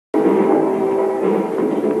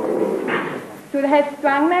Do they have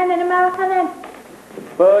strong men in America then?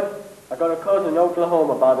 Bud, I got a cousin in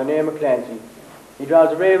Oklahoma by the name of Clancy. He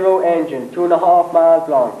drives a railroad engine 2.5 miles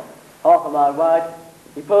long, half a mile wide.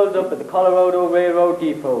 He pulls up at the Colorado Railroad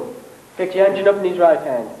Depot, picks the engine up in his right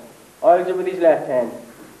hand, oils it with his left hand,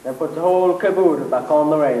 then puts the whole caboodle back on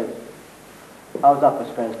the rails. How's that for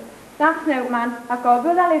strength? That's no man. I've got a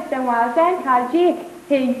brother that lives in Wales then called Jake.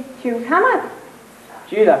 He shoots hammers.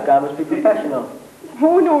 Gee, that guy must be professional.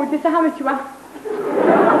 Oh no, just a amateur.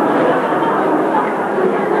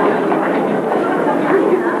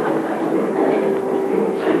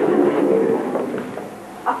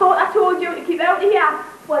 I thought I told you to keep out of here.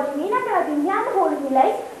 What do you mean? I could have been here the whole of my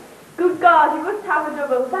life. Good God, you must have a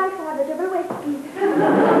double. Thanks, I have a double whiskey.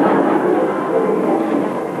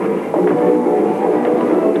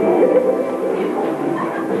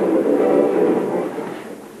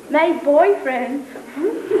 My boyfriend.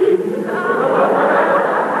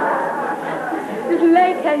 His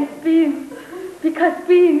leg has beans, because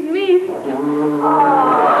beans means.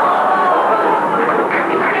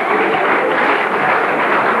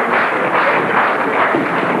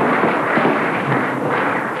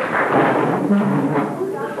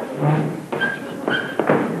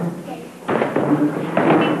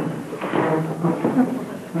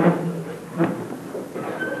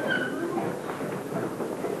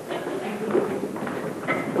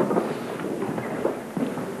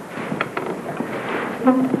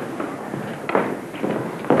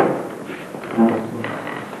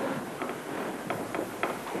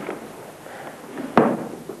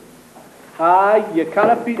 Aye, you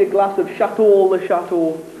cannot beat a glass of Chateau le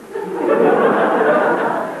Chateau.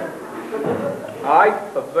 Aye,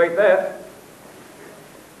 that's right there.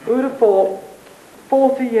 Who'd have thought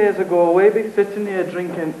 40 years ago we'd be sitting here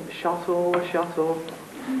drinking Chateau le Chateau?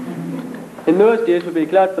 In those days, we'd be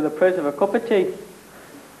glad for the price of a cup of tea.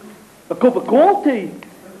 A cup of cold tea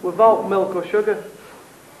without milk or sugar.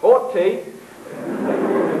 Hot tea.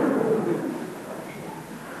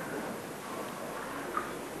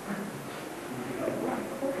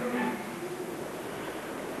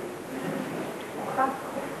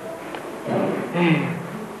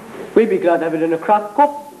 We'd be glad to have it in a cracked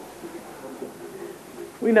cup.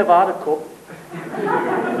 We never had a cup.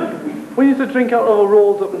 We used to drink out of a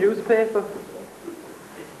rolled up newspaper.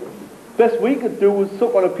 Best we could do was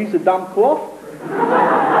suck on a piece of damp cloth.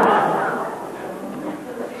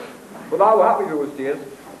 But I were happy those days,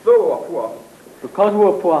 though we were poor. Because we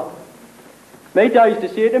were poor. My dad used to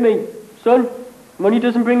say to me, son, money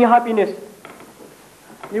doesn't bring you happiness.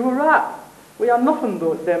 You were right. We had nothing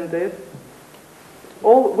though them days.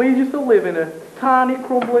 We used to live in a tiny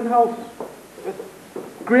crumbling house with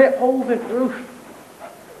great holes in the roof.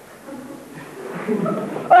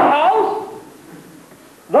 A house?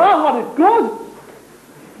 That had it good.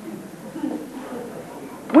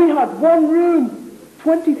 We had one room,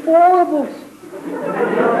 24 of us.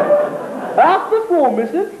 Half the four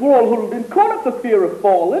missing were all huddled in corner for fear of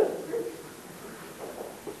falling.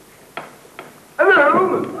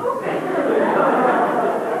 Hello!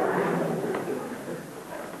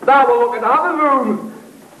 Now we're looking at the room.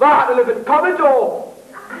 That had to live in Commodore.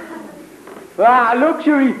 Ah,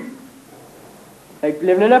 luxury. Like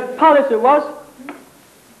living in a palace it was.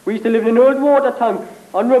 We used to live in an old water tank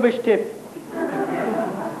on rubbish tip.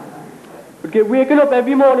 We'd get waken up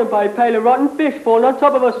every morning by a pile of rotten fish falling on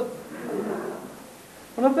top of us.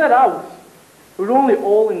 On a bed house, it was only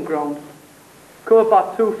all in ground, covered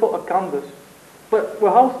by 2 foot of canvas, but were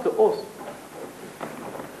house to us.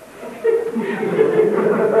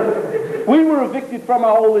 We were evicted from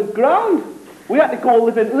our hole in ground. We had to go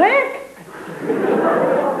live in lake.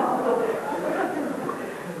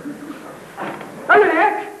 A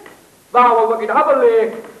lake? Now we're looking to have a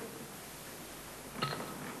lake.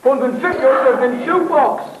 150 of us in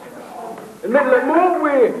shoebox. In the middle of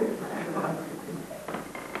Moorway.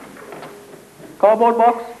 Cardboard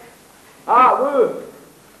box. Ah, we.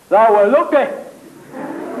 Now we're lucky.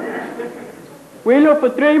 We lived for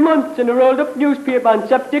 3 months in a rolled up newspaper and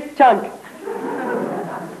septic tank.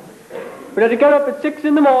 We had to get up at 6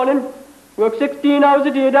 in the morning, work 16 hours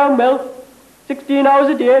a day down well, 16 hours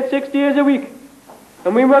a day, 6 days a week.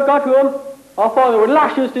 And when we got home, our father would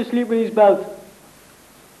lash us to sleep with his belt.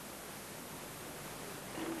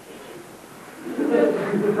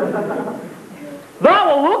 That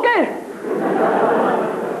was lucky.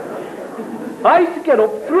 I used to get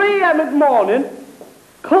up 3 a.m. in the morning,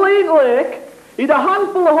 clean lake, eat a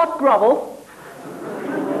handful of hot gravel,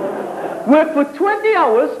 work for 20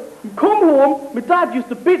 hours, and come home. My dad used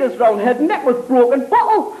to beat us round head and neck with broken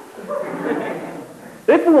bottle.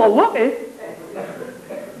 If we were lucky.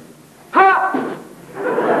 Ha!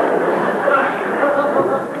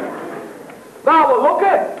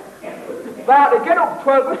 get up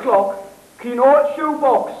 12 o'clock, clean all the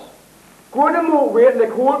shoebox, go in the motorway and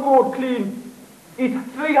make whole road clean, eat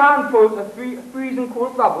 3 handfuls of freezing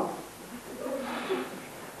cold gravel.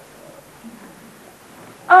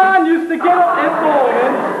 I used to get up in the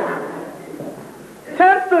morning,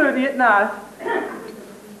 10:30 at night,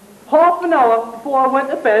 half an hour before I went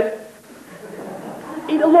to bed,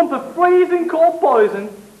 eat a lump of freezing cold poison,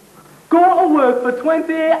 go to work for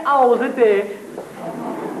 28 hours a day,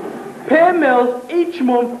 pay mills each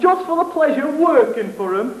month just for the pleasure of working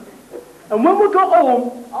for him, and when we got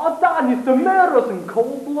home, our dad used to murder us in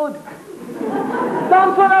cold blood.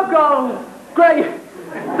 Dance on our graves,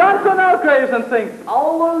 dance on our graves and sing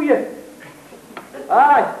hallelujah.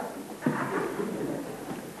 Aye.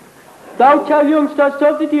 Don't tell youngsters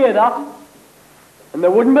stuff to hear that, and they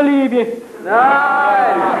wouldn't believe you.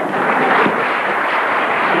 Aye.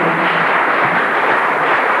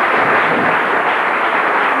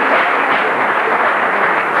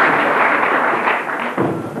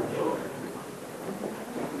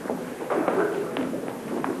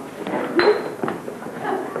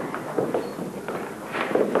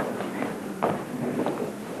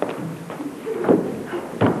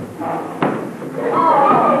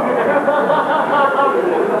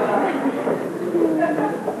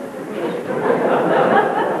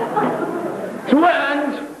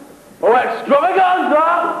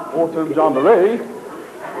 Jamboree,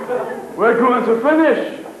 we're going to finish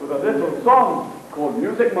with a little song called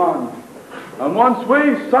Music Man. And once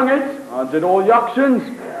we sung it and did all the actions,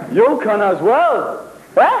 you can as well.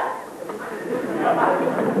 Eh?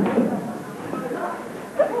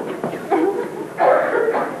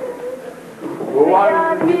 We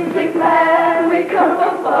are music man, we come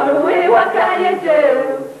from far away, what can you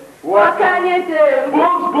do? What can you do?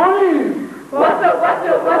 Bugs Bunny! What's up,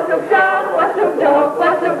 dog? What's up, dog? What's up, dog?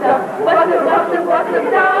 What's up, dog?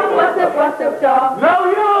 What's up, dog? Now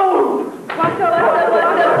you! What's up, dog? What's up,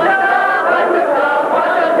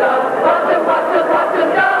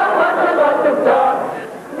 dog? What's up, dog?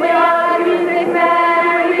 We are the music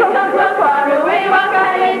men, we come from far away, what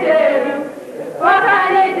can you do? What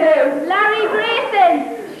can you do? Larry Grayson!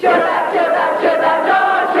 Shut that door, shut that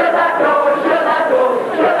door, shut that door, shut that door,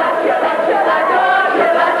 shut that door,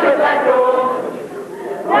 shut that door.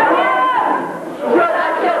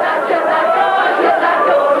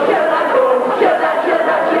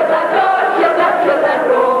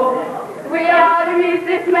 We are the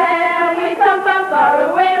music men, we come from far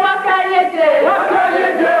away, what can you do? What can you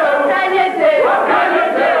do? What can you do? What can you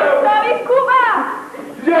do? Sorry, Cuba!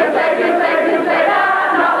 Just like that,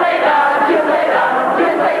 not like that, just like that,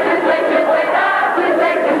 just like that,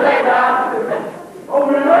 just like that. Oh,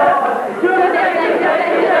 yeah! Just like that,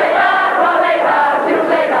 not like that, just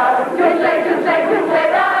like that,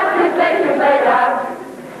 just like that.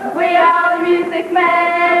 We are the music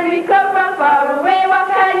men, we come from far away, what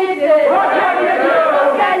can you do? What can you do?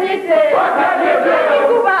 What can you do? What can you do?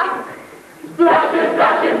 Cuba! Splash it,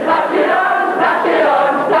 splash it, splash it on, splash it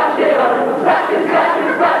on, splash it on, splash it, splash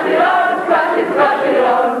it, splash it on, splash it, splash it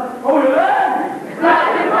on. Oh, yeah!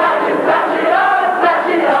 Splash it, splash it, splash it on, splash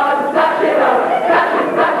it on, splash it on, splash it,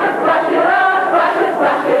 splash it, splash it on, splash it,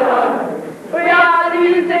 splash it on. We are the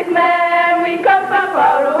music men, we come from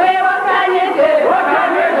far away, what can you do? What can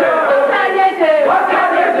you do? What can you do? What can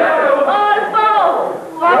you do? All four!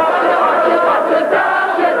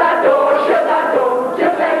 Shut that door, shut that door,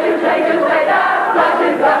 just like that,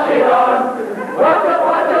 splash it on. What's up,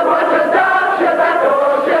 dog, shut that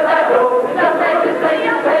door, just like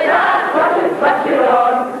that, splash it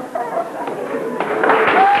on.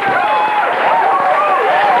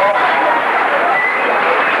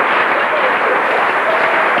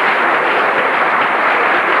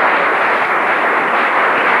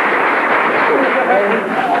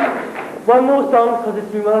 One more song, because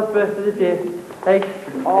it's my mom's birthday today. Hey,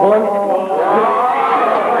 one.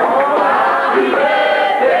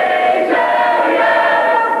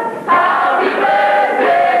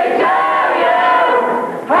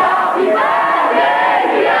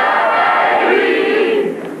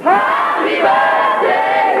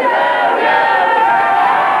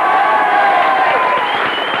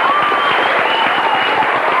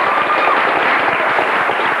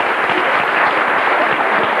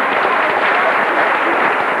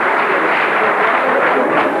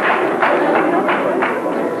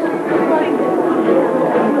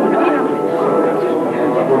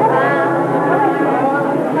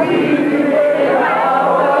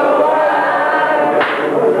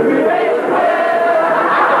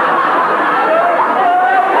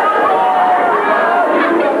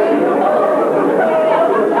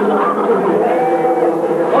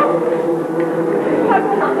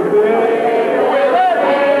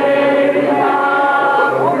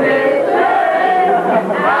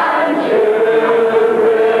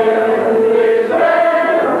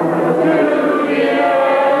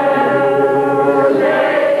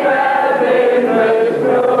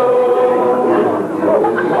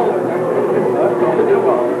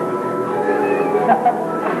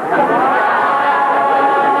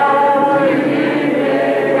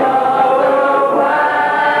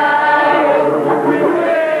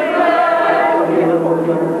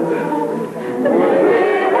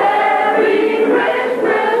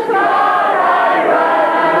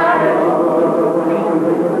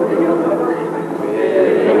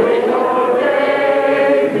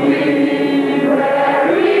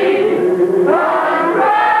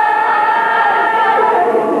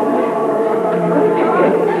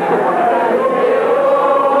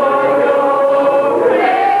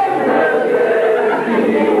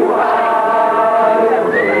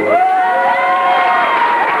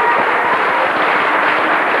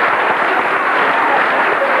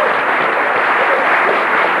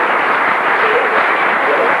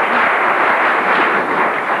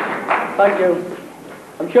 Thank you.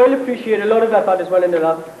 I'm sure you'll appreciate a lot of effort as well into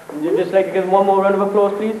that. Would you just like to give them one more round of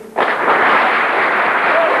applause, please?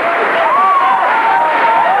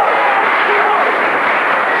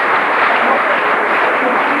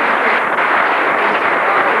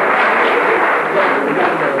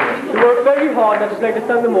 You worked very hard, I'd just like to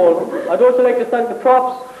thank them all. I'd also like to thank the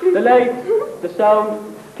props, the lights, the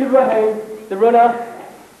sound, people behind, the runner,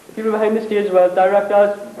 people behind the stage as well,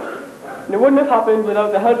 directors. And it wouldn't have happened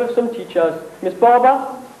without the help of some teachers. Miss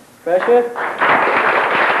Barber, pressure.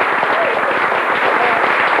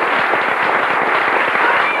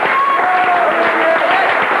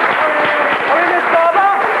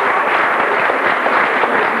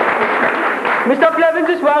 Mr. Blevins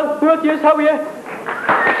as well, both years, how are you?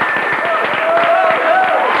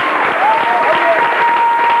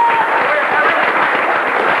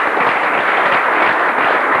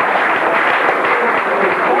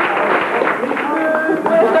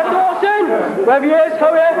 Revue,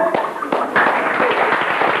 how are you?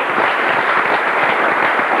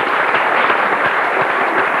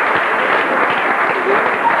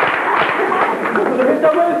 Mr.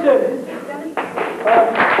 Wilson.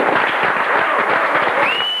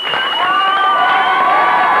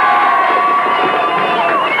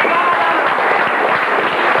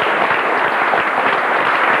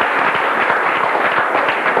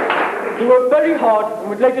 You worked very hard and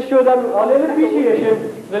would like to show them our little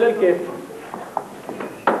appreciation, the little gift.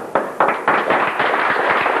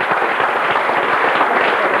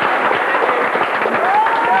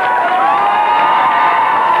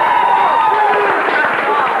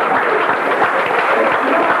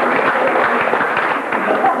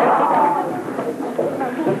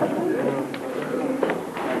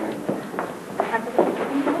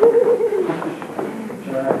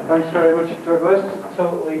 Thanks very much, Douglas.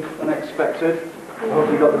 Totally unexpected. I hope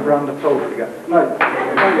you got the brand of toast again. Right.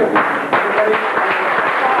 Thank you.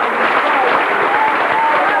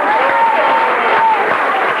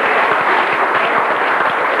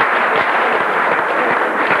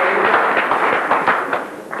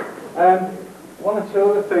 One or two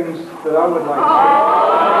other things that I would like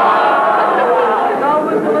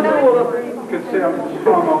to say. You can see I'm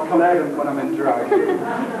far more confident when I'm in drag.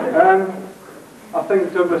 I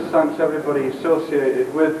think Douglas thanks everybody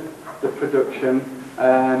associated with the production,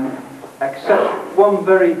 except one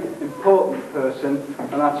very important person,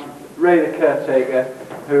 and that's Ray the caretaker,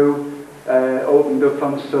 who opened up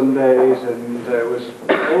on Sundays and was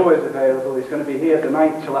always available. He's going to be here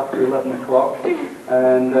tonight till after 11 o'clock,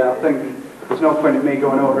 and I think there's no point in me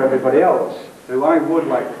going over everybody else, who I would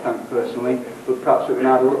like to thank personally, but perhaps we can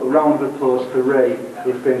add a little round of applause for Ray,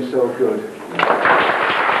 who's been so good.